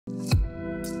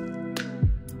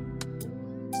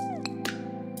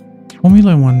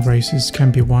Formula One races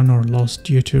can be won or lost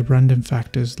due to random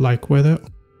factors like weather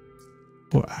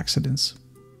or accidents.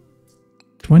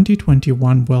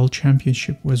 2021 World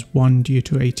Championship was won due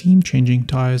to a team changing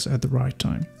tires at the right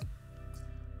time.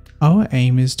 Our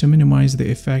aim is to minimize the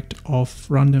effect of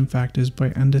random factors by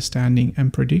understanding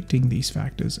and predicting these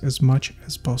factors as much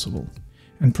as possible,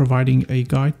 and providing a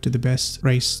guide to the best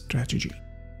race strategy.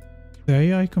 The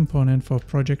AI component for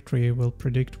Project Tree will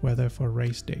predict weather for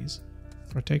race days,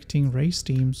 protecting race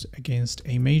teams against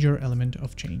a major element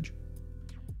of change.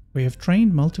 We have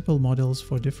trained multiple models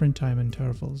for different time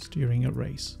intervals during a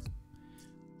race.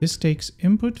 This takes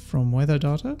input from weather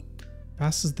data,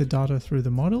 passes the data through the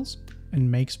models,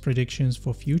 and makes predictions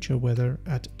for future weather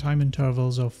at time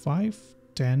intervals of 5,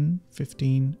 10,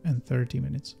 15, and 30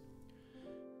 minutes.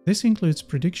 This includes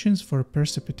predictions for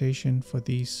precipitation for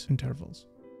these intervals.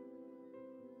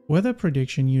 Weather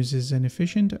prediction uses an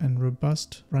efficient and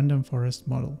robust random forest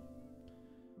model.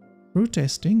 Through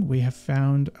testing, we have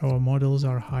found our models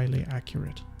are highly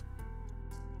accurate.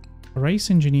 A race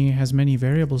engineer has many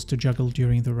variables to juggle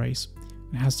during the race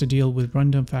and has to deal with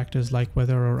random factors like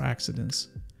weather or accidents.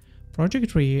 Project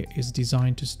Tree is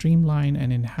designed to streamline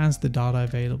and enhance the data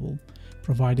available,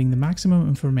 providing the maximum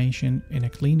information in a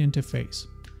clean interface.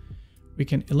 We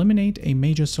can eliminate a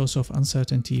major source of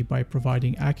uncertainty by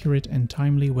providing accurate and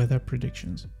timely weather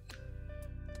predictions.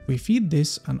 We feed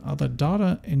this and other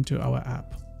data into our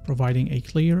app, providing a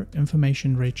clear,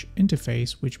 information-rich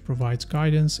interface which provides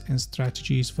guidance and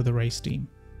strategies for the race team.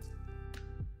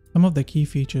 Some of the key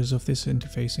features of this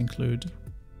interface include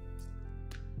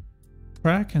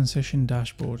track and session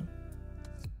dashboard,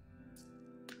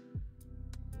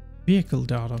 vehicle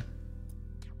data,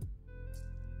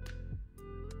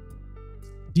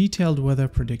 detailed weather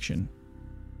prediction,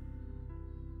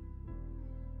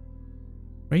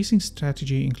 racing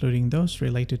strategy including those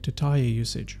related to tire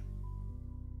usage,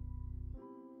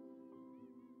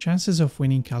 chances of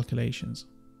winning calculations,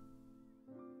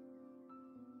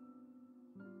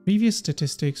 previous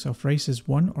statistics of races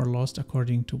won or lost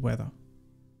according to weather.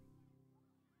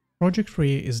 Project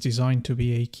Tree is designed to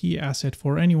be a key asset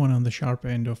for anyone on the sharp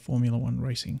end of Formula One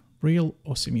racing, real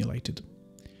or simulated.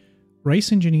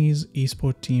 Race engineers,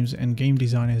 esport teams, and game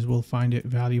designers will find it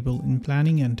valuable in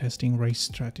planning and testing race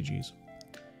strategies.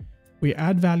 We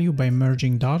add value by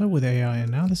merging data with AI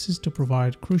analysis to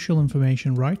provide crucial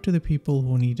information right to the people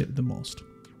who need it the most.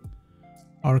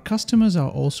 Our customers are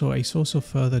also a source of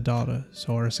further data,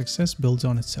 so our success builds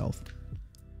on itself.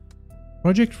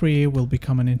 Project Tree will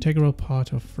become an integral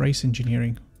part of race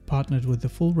engineering, partnered with the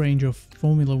full range of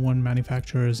Formula One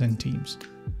manufacturers and teams.